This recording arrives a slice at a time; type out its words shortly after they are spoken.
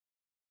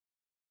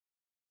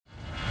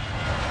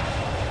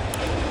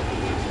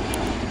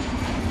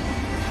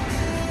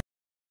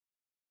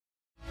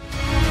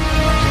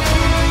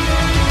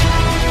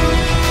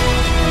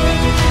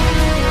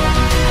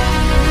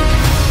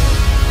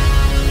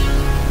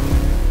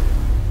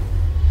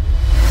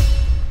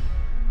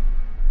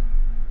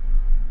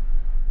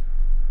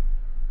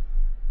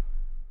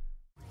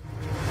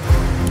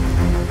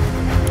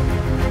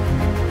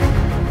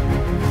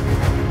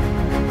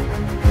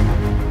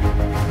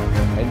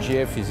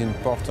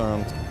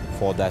important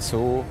for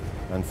Dassault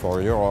and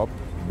for Europe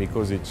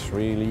because it's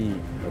really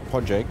a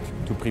project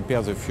to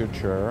prepare the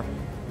future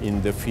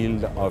in the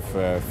field of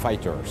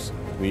fighters.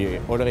 We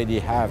already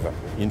have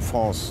in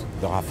France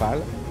the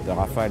Rafale. The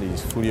Rafale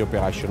is fully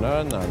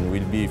operational and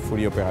will be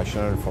fully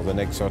operational for the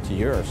next 30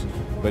 years.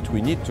 But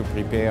we need to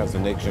prepare the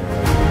next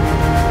generation.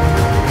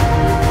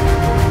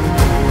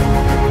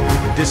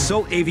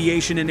 Dassault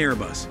Aviation and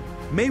Airbus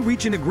may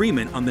reach an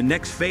agreement on the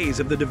next phase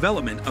of the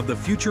development of the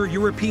future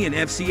European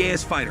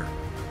FCAS fighter.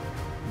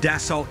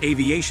 Dassault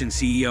Aviation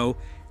CEO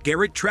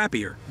Gerrit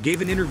Trappier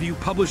gave an interview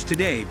published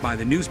today by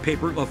the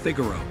newspaper Le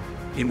Figaro,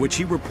 in which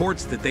he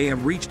reports that they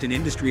have reached an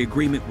industry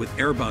agreement with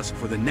Airbus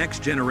for the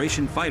next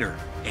generation fighter,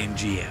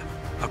 NGF,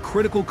 a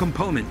critical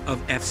component of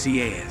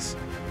FCAS.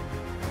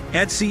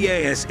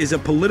 FCAS is a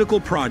political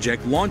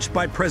project launched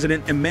by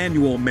President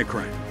Emmanuel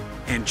Macron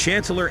and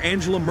Chancellor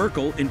Angela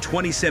Merkel in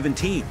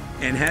 2017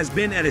 and has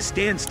been at a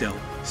standstill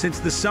since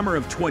the summer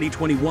of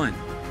 2021.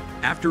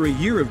 After a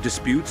year of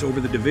disputes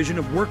over the division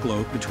of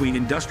workload between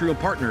industrial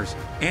partners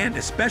and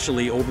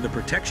especially over the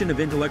protection of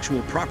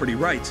intellectual property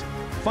rights,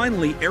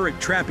 finally Gerrit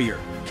Trappier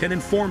can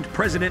inform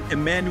President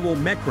Emmanuel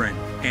Macron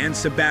and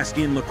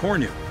Sébastien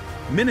Lecornu,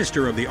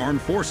 Minister of the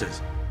Armed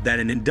Forces, that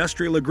an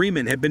industrial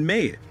agreement had been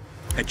made,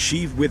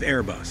 achieved with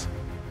Airbus.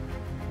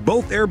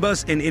 Both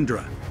Airbus and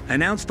Indra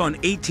announced on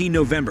 18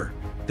 November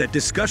that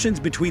discussions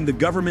between the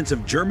governments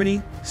of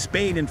Germany,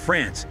 Spain, and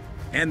France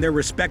and their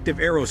respective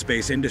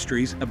aerospace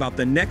industries about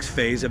the next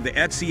phase of the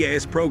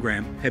FCAS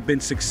program had been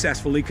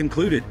successfully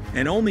concluded,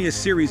 and only a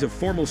series of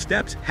formal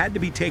steps had to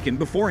be taken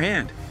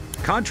beforehand.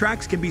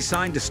 Contracts can be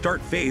signed to start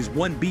Phase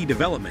 1B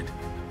development.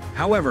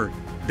 However,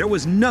 there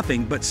was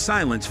nothing but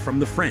silence from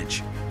the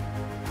French.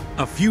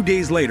 A few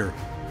days later,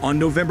 on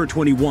November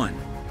 21,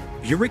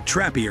 Gerrit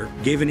Trappier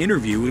gave an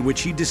interview in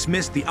which he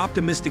dismissed the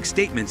optimistic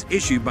statements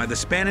issued by the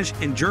Spanish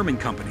and German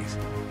companies.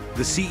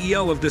 The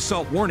CEO of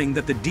Dassault warning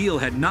that the deal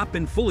had not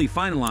been fully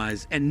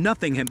finalized and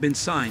nothing had been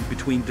signed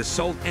between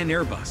Dassault and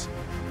Airbus.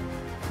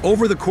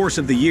 Over the course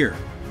of the year,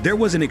 there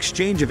was an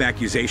exchange of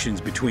accusations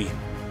between,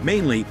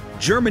 mainly,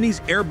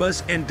 Germany's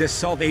Airbus and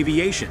Dassault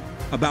Aviation,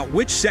 about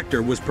which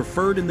sector was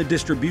preferred in the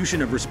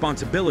distribution of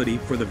responsibility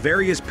for the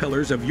various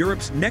pillars of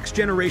Europe's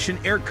next-generation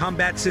air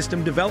combat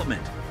system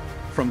development.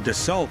 From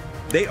Dassault,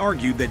 they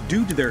argued that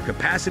due to their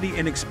capacity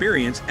and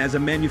experience as a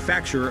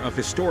manufacturer of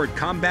historic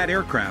combat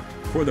aircraft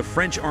for the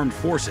French armed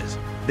forces,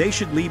 they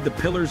should lead the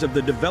pillars of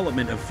the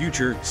development of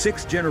future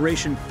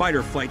sixth-generation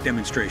fighter flight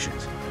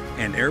demonstrations.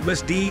 And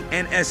Airbus D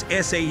and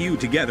SSAU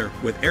together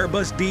with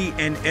Airbus D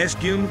and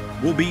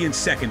SGUM will be in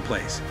second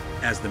place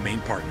as the main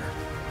partner.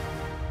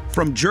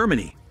 From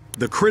Germany,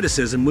 the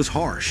criticism was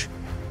harsh.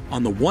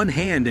 On the one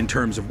hand, in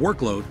terms of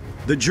workload,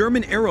 the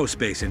German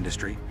aerospace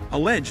industry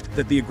alleged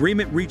that the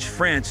agreement reached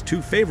France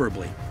too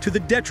favorably, to the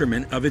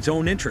detriment of its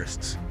own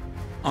interests.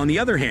 On the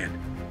other hand,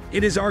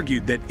 it is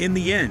argued that in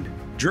the end,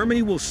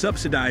 Germany will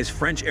subsidize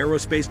French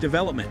aerospace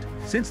development,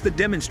 since the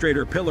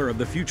demonstrator pillar of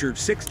the future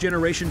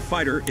sixth-generation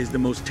fighter is the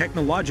most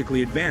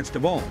technologically advanced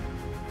of all.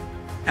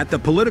 At the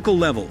political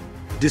level,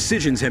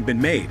 decisions have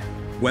been made.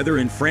 Whether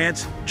in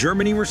France,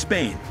 Germany, or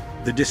Spain,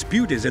 the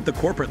dispute is at the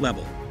corporate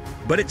level.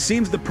 But it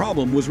seems the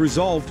problem was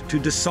resolved to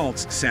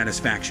Dassault's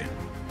satisfaction.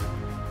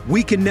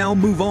 We can now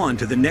move on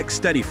to the next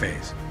study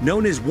phase,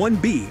 known as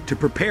 1B, to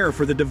prepare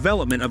for the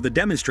development of the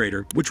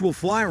demonstrator, which will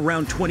fly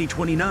around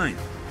 2029.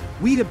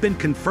 We have been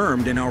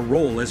confirmed in our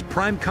role as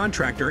prime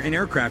contractor and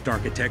aircraft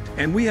architect,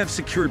 and we have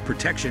secured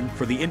protection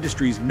for the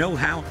industry's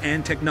know-how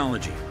and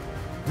technology.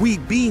 We,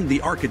 being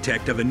the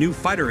architect of a new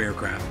fighter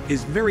aircraft,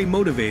 is very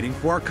motivating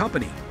for our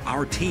company,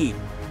 our team,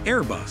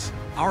 Airbus,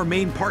 our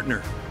main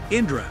partner,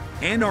 Indra,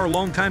 and our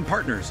longtime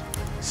partners,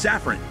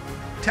 Safran,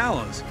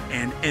 Thales,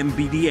 and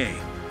MBDA.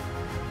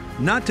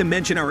 Not to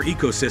mention our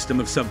ecosystem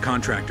of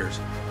subcontractors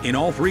in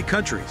all three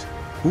countries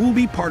who will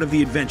be part of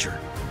the adventure.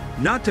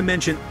 Not to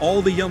mention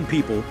all the young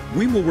people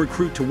we will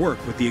recruit to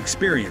work with the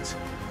experience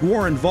who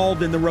are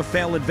involved in the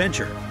Rafale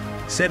adventure,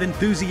 said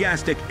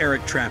enthusiastic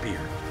Gerrit Trappier.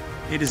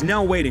 It is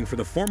now waiting for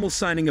the formal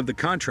signing of the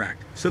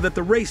contract so that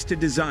the race to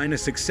design a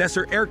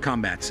successor air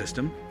combat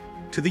system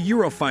to the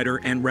Eurofighter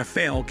and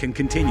Rafale can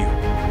continue.